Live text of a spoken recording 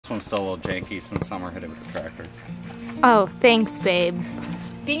one's still a little janky since Summer hit it with the tractor. Oh, thanks, babe.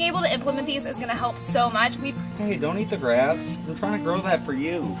 Being able to implement these is going to help so much. Hey, don't eat the grass. I'm trying to grow that for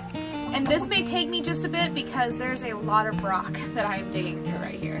you. And this may take me just a bit because there's a lot of rock that I'm digging through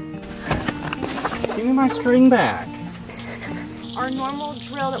right here. Give me my string back. Our normal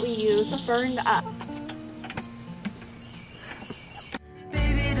drill that we use burned up.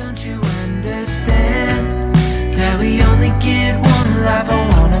 Baby, don't you understand that we only get one life?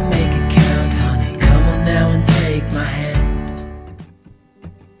 I wanna make it count, honey. Come on now and take my hand.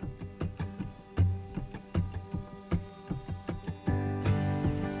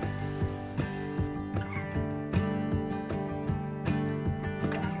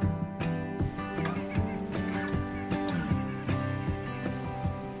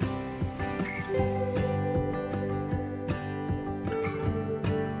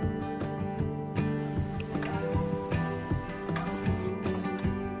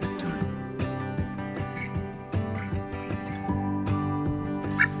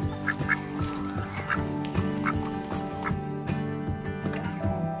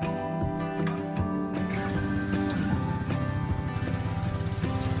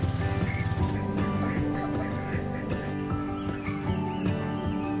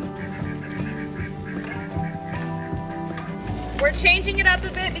 We're changing it up a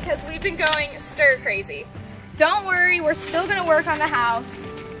bit because we've been going stir crazy. Don't worry, we're still gonna work on the house.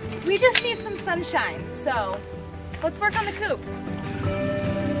 We just need some sunshine, so let's work on the coop.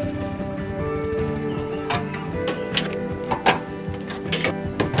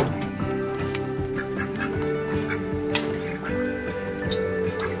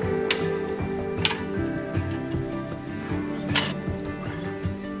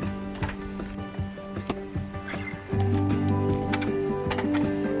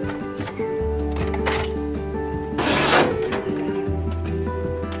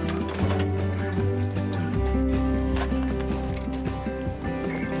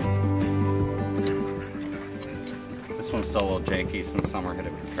 This one's still a little janky since Summer hit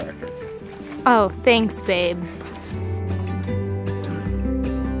it with the tractor. Oh, thanks, babe.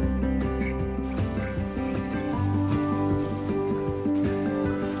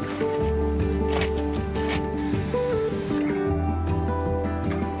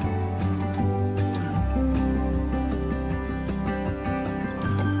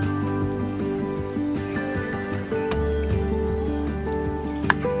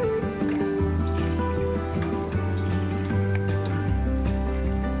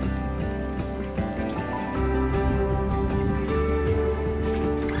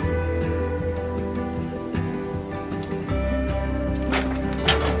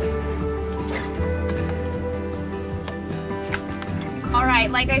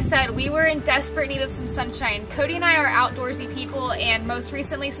 Alright, like I said, we were in desperate need of some sunshine. Cody and I are outdoorsy people, and most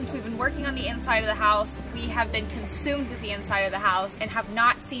recently, since we've been working on the inside of the house, we have been consumed with the inside of the house and have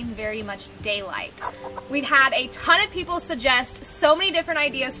not seen very much daylight. We've had a ton of people suggest so many different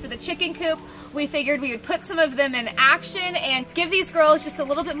ideas for the chicken coop. We figured we would put some of them in action and give these girls just a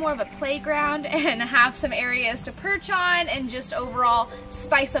little bit more of a playground and have some areas to perch on and just overall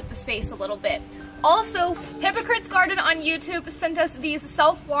spice up the space a little bit. Also, Hypocrite's Garden on YouTube sent us these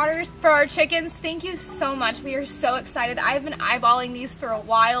self-waters for our chickens. Thank you so much. We are so excited. I've been eyeballing these for a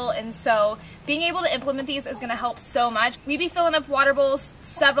while, and so being able to implement these is going to help so much. We be filling up water bowls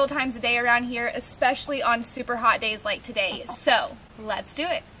several times a day around here, especially on super hot days like today. So, let's do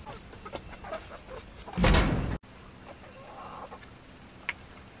it.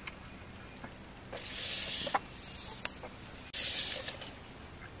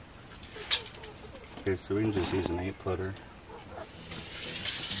 Okay, so we can just use an 8-footer.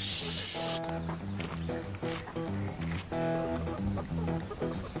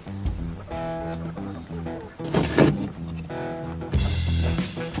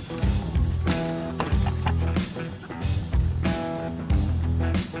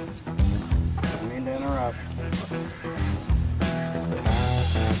 Didn't mean to interrupt.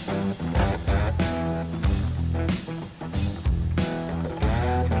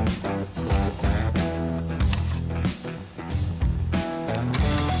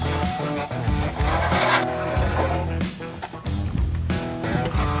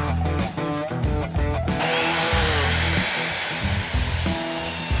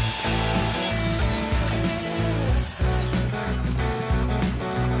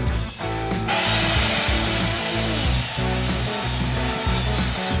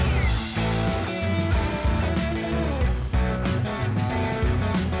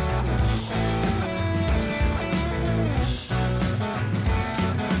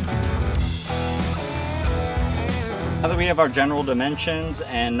 we have our general dimensions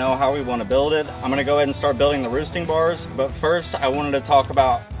and know how we want to build it, I'm going to go ahead and start building the roosting bars. But first, I wanted to talk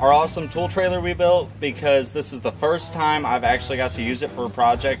about our awesome tool trailer we built, because this is the first time I've actually got to use it for a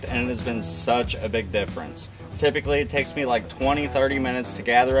project, and it has been such a big difference. Typically, it takes me like 20-30 minutes to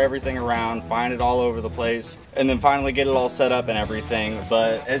gather everything around, find it all over the place, and then finally get it all set up and everything.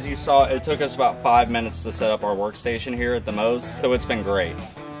 But as you saw, it took us about 5 minutes to set up our workstation here at the most, so it's been great.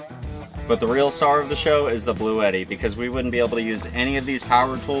 But the real star of the show is the Blue Eddy, because we wouldn't be able to use any of these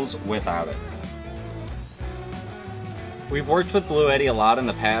power tools without it. We've worked with Blue Eddy a lot in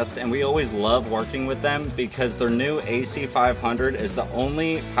the past, and we always love working with them because their new AC500 is the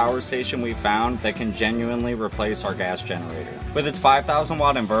only power station we found that can genuinely replace our gas generator. With its 5,000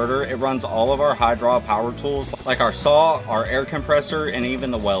 watt inverter, it runs all of our hydraulic power tools like our saw, our air compressor, and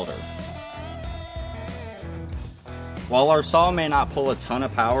even the welder. While our saw may not pull a ton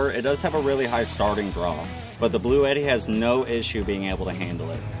of power, it does have a really high starting draw, but the Blue Eddy has no issue being able to handle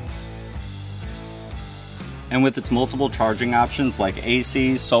it. And with its multiple charging options like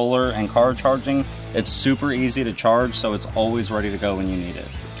AC, solar, and car charging, it's super easy to charge, so it's always ready to go when you need it.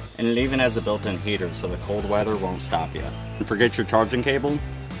 And it even has a built-in heater, so the cold weather won't stop you. And forget your charging cable?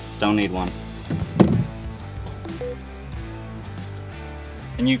 Don't need one.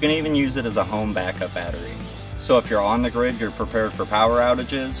 And you can even use it as a home backup battery. So if you're on the grid, you're prepared for power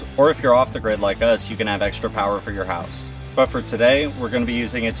outages, or if you're off the grid like us, you can have extra power for your house. But for today, we're going to be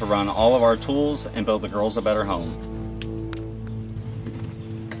using it to run all of our tools and build the girls a better home.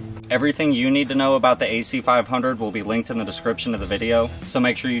 Everything you need to know about the AC500 will be linked in the description of the video, so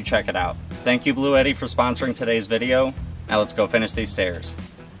make sure you check it out. Thank you, Blue Eddy, for sponsoring today's video. Now let's go finish these stairs.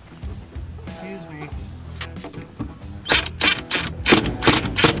 Excuse me.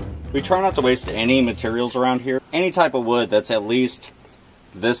 We try not to waste any materials around here. Any type of wood that's at least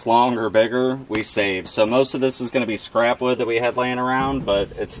this long or bigger, we save. So most of this is going to be scrap wood that we had laying around, but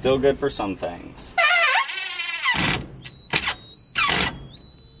it's still good for some things.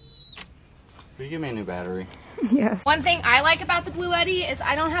 Will you give me a new battery? Yes. One thing I like about the Blue Eddy is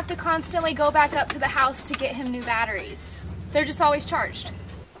I don't have to constantly go back up to the house to get him new batteries. They're just always charged.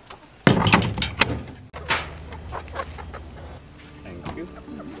 Thank you.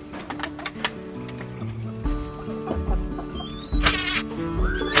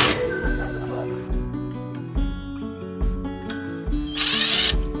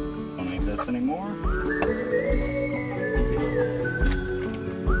 Don't need this anymore.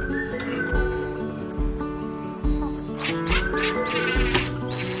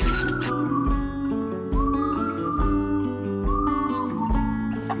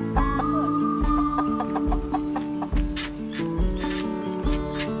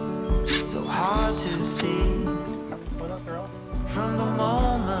 So hard to see What up, girl? from the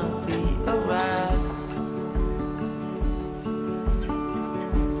moment we arrived.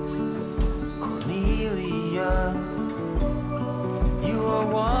 Cornelia, you are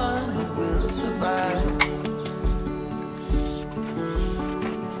one who will survive.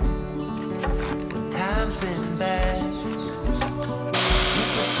 When time's been bad, you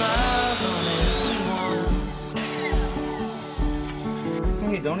put smiles on everyone.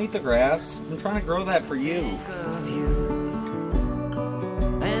 Hey, don't eat the grass. I'm trying to grow that for you. Think of you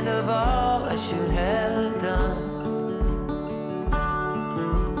and of all I should have done.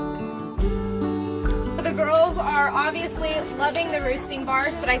 The girls are obviously loving the roosting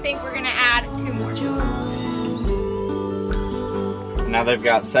bars, but I think we're going to add 2 more. Now they've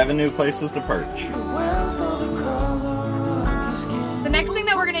got 7 new places to perch. The next thing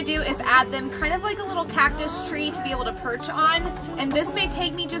that we're going to do is add them kind of like a little cactus tree to be able to perch on. And this may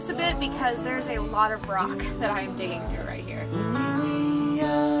take me just a bit because there's a lot of rock that I'm digging through right here.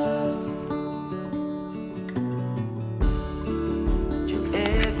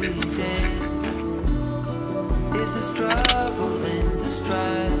 Every day is a struggle and a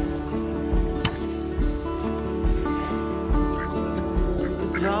strive.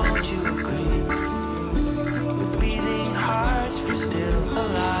 But don't you agree? With beating hearts, we're still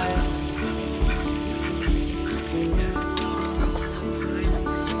alive.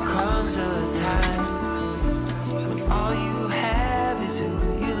 Comes a time when all you have is who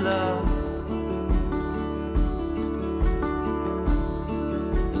you love.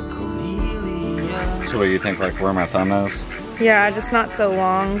 So what do you think, like where my thumb is? Yeah, just not so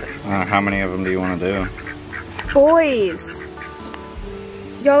long. How many of them do you want to do? Boys!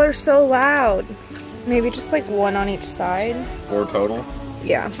 Y'all are so loud. Maybe just like 1 on each side. 4 total?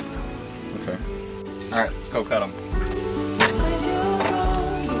 Yeah. Okay. Alright, let's go cut them.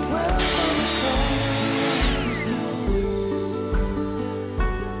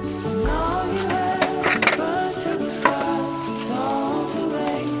 And all you have burns to the sky.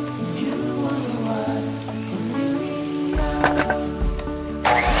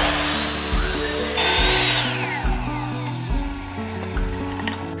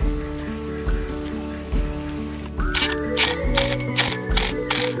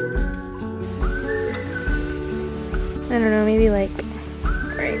 I don't know, maybe like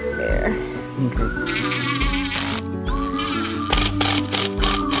right there.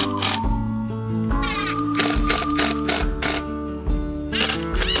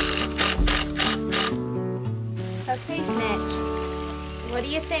 Okay, Snitch. What do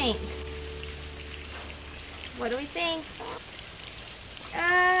you think? What do we think?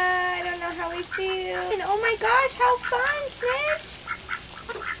 I don't know how we feel. And oh my gosh, how fun, Snitch!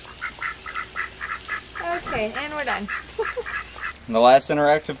 Okay, and we're done. And the last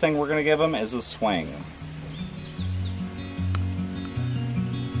interactive thing we're gonna give him is a swing.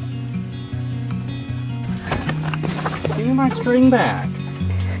 Give me my string back.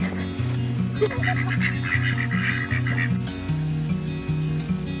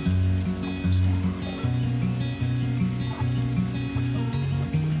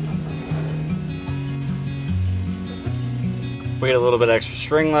 We had a little bit extra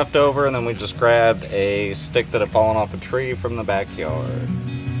string left over, and then we just grabbed a stick that had fallen off a tree from the backyard.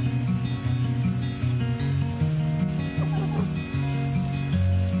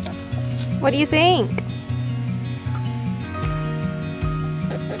 What do you think?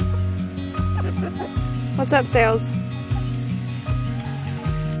 What's up, Sales?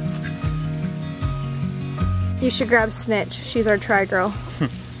 You should grab Snitch. She's our try girl. Come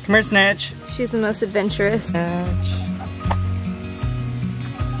here, Snitch. She's the most adventurous. Snitch.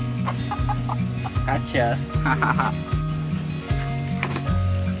 Gotcha.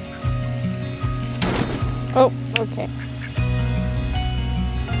 Oh, okay.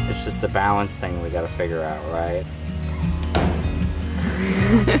 It's just the balance thing we gotta figure out, right?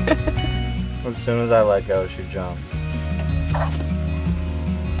 As soon as I let go, she jumps.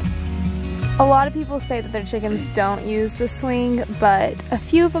 A lot of people say that their chickens don't use the swing, but a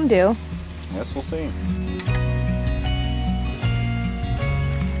few of them do. Yes, we'll see.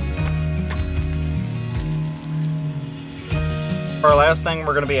 For our last thing,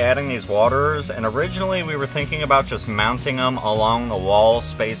 we're going to be adding these waterers, and originally we were thinking about just mounting them along the wall,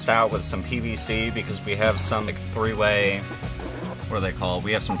 spaced out with some PVC, because we have some like three-way, what are they called?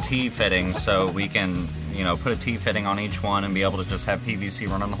 We have some T-fittings, so we can, you know, put a T-fitting on each one and be able to just have PVC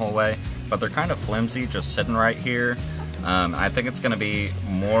running the whole way. But they're kind of flimsy, just sitting right here. I think it's going to be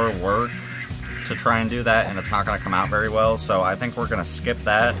more work to try and do that, and it's not going to come out very well, so I think we're going to skip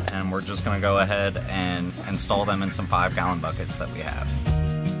that, and we're just going to go ahead and install them in some 5-gallon buckets that we have.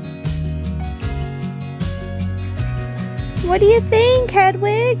 What do you think,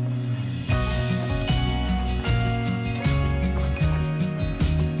 Hedwig?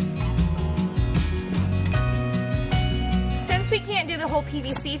 Since we can't do the whole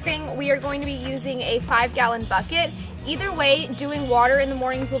PVC thing, we are going to be using a 5-gallon bucket. Either way, doing water in the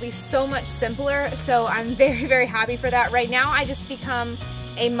mornings will be so much simpler, so I'm very, very happy for that. Right now, I just become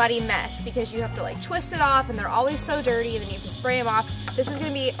a muddy mess because you have to like twist it off and they're always so dirty and then you have to spray them off. This is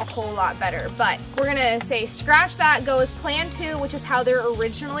gonna be a whole lot better, but we're gonna say scratch that, go with plan 2, which is how they're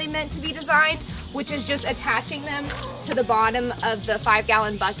originally meant to be designed, which is just attaching them to the bottom of the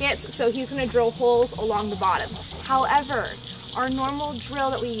 5-gallon buckets. So he's gonna drill holes along the bottom. However, our normal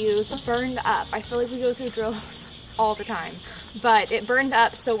drill that we use burned up. I feel like we go through drills all the time, but it burned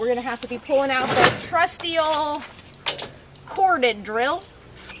up, so we're gonna have to be pulling out the trusty old corded drill.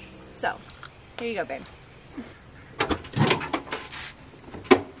 So here you go, babe.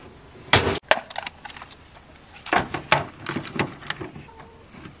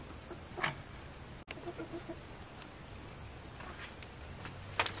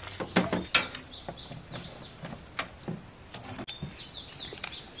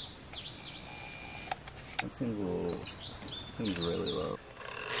 That seems really low.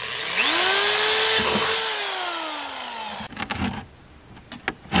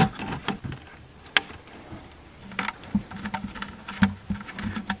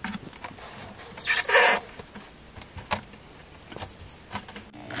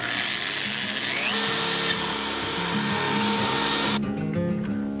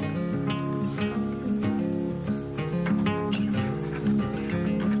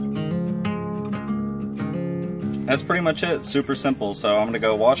 That's pretty much it, super simple. So I'm gonna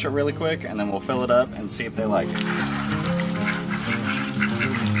go wash it really quick and then we'll fill it up and see if they like it.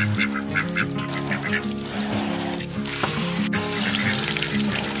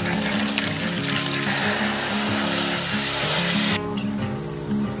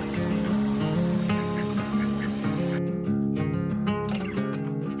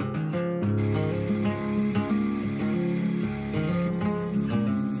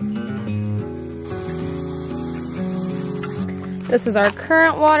 This is our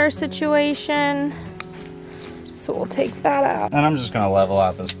current water situation, so we'll take that out. And I'm just gonna level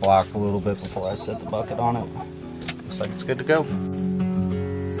out this block a little bit before I set the bucket on it. Looks like it's good to go.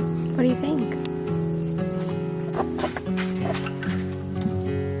 What do you think?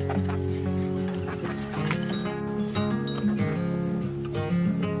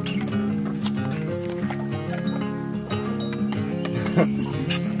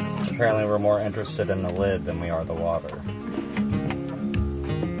 Apparently we're more interested in the lid than we are the water.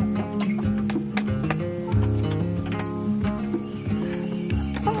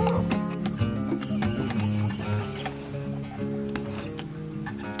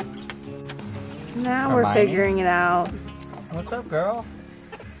 Now we're Hermione? figuring it out. What's up, girl?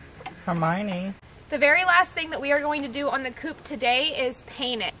 Hermione. The very last thing that we are going to do on the coop today is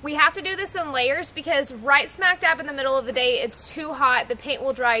paint it. We have to do this in layers because right smack dab in the middle of the day, it's too hot. The paint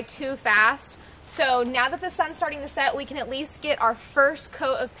will dry too fast. So now that the sun's starting to set, we can at least get our first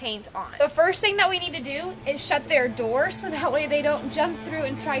coat of paint on. The first thing that we need to do is shut their door so that way they don't jump through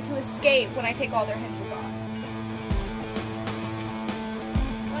and try to escape when I take all their hinges off.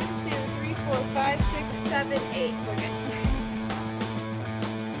 1, 2, 3, 4, 5, 6, 7, 8. We're good.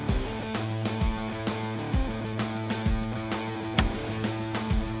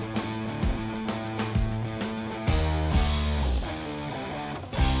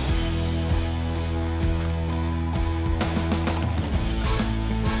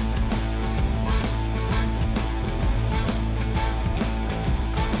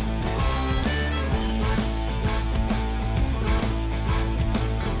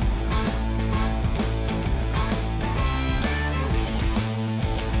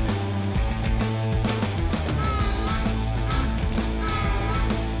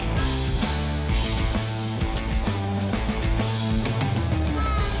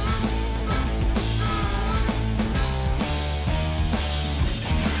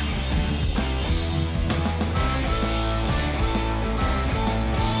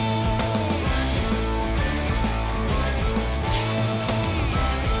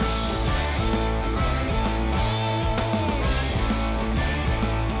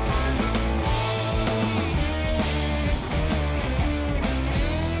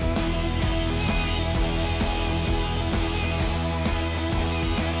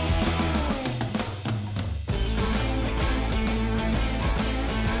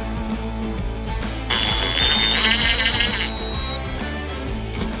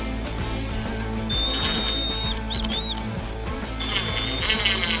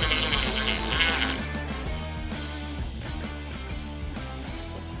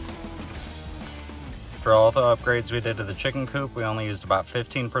 For all the upgrades we did to the chicken coop, we only used about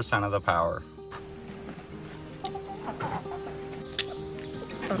 15% of the power.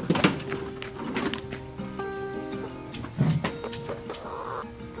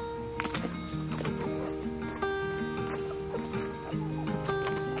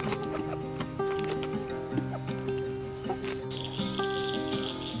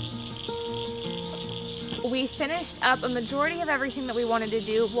 We finished up a majority of everything that we wanted to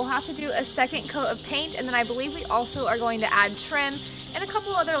do. We'll have to do a second coat of paint, and then I believe we also are going to add trim and a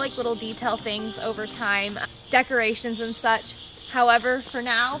couple other like little detail things over time, decorations and such. However, for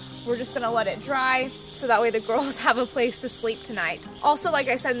now, we're just gonna let it dry so that way the girls have a place to sleep tonight. Also, like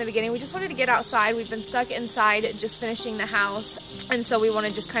I said in the beginning, we just wanted to get outside. We've been stuck inside just finishing the house, and so we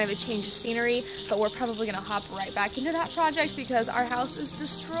wanted just kind of a change of scenery, but we're probably gonna hop right back into that project because our house is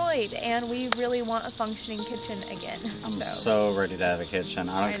destroyed and we really want a functioning kitchen again. I'm so ready to have a kitchen.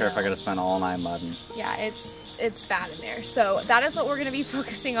 I don't care if I gotta spend all night mudding. Yeah, it's bad in there. So that is what we're gonna be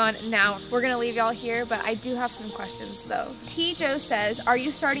focusing on now. We're gonna leave y'all here, but I do have some questions though. T. Joe says, are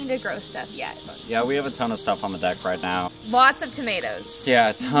you starting to grow stuff yet? Yeah, we have a ton of stuff on the deck right now. Lots of tomatoes.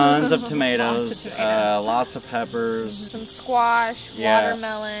 Yeah, tons of tomatoes, Lots of tomatoes. lots of peppers. Some squash,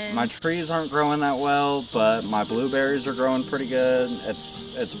 watermelon. My trees aren't growing that well, but my blueberries are growing pretty good.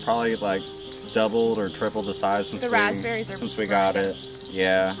 It's probably like doubled or tripled the size since we got it.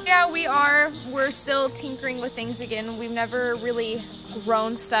 Yeah. Yeah, we're still tinkering with things again. We've never really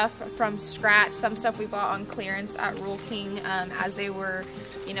grown stuff from scratch. Some stuff we bought on clearance at Rural King as they were,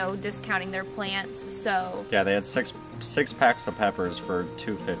 you know, discounting their plants. So yeah, they had six packs of peppers for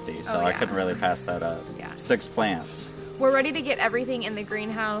 $2.50, so I couldn't really pass that up. Yeah. 6 plants. We're ready to get everything in the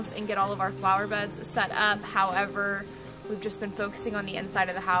greenhouse and get all of our flower beds set up. However, we've just been focusing on the inside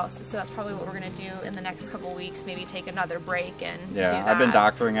of the house, so that's probably what we're going to do in the next couple weeks, maybe take another break and do that. I've been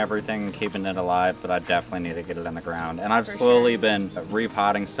doctoring everything and keeping it alive, but I definitely need to get it in the ground. And I've slowly been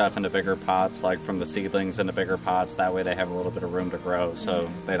repotting stuff into bigger pots, like from the seedlings into bigger pots. That way they have a little bit of room to grow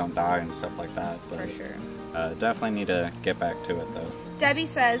so they don't die and stuff like that. But, for sure. Definitely need to get back to it though. Debbie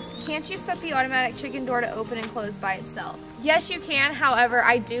says, can't you set the automatic chicken door to open and close by itself? Yes, you can. However,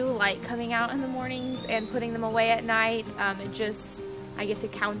 I do like coming out in the mornings and putting them away at night. I get to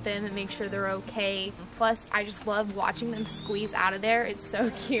count them and make sure they're okay. Plus, I just love watching them squeeze out of there. It's so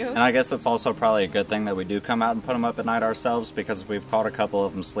cute. And I guess it's also probably a good thing that we do come out and put them up at night ourselves, because we've caught a couple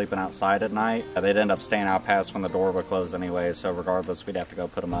of them sleeping outside at night. They'd end up staying out past when the door would close anyway, so regardless, we'd have to go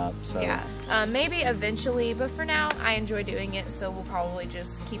put them up. So yeah, maybe eventually, but for now, I enjoy doing it, so we'll probably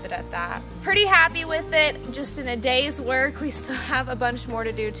just keep it at that. Pretty happy with it. Just in a day's work, we still have a bunch more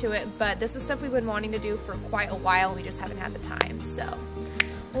to do to it, but this is stuff we've been wanting to do for quite a while. We just haven't had the time, so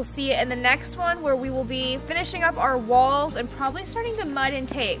we'll see you in the next one, where we will be finishing up our walls and probably starting to mud and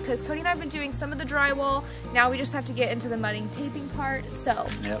tape, because Cody and I have been doing some of the drywall. Now we just have to get into the mudding taping part. So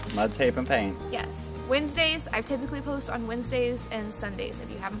yep, mud, tape, and paint. Yes. Wednesdays, I typically post on Wednesdays and Sundays.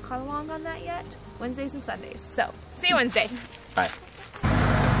 If you haven't caught along on that yet, Wednesdays and Sundays. So see you Wednesday. Bye.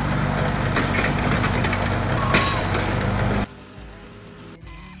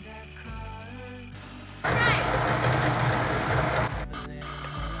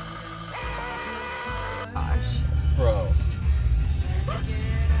 Bro. Well,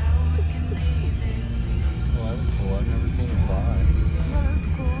 that was cool. I've never seen him fly. That was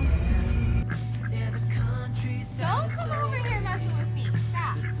cool. Don't come over here messing with me.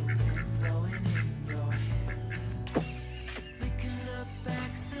 Stop.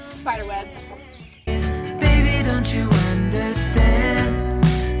 Spider webs. Baby, don't you understand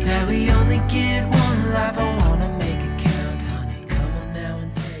that we only get one life?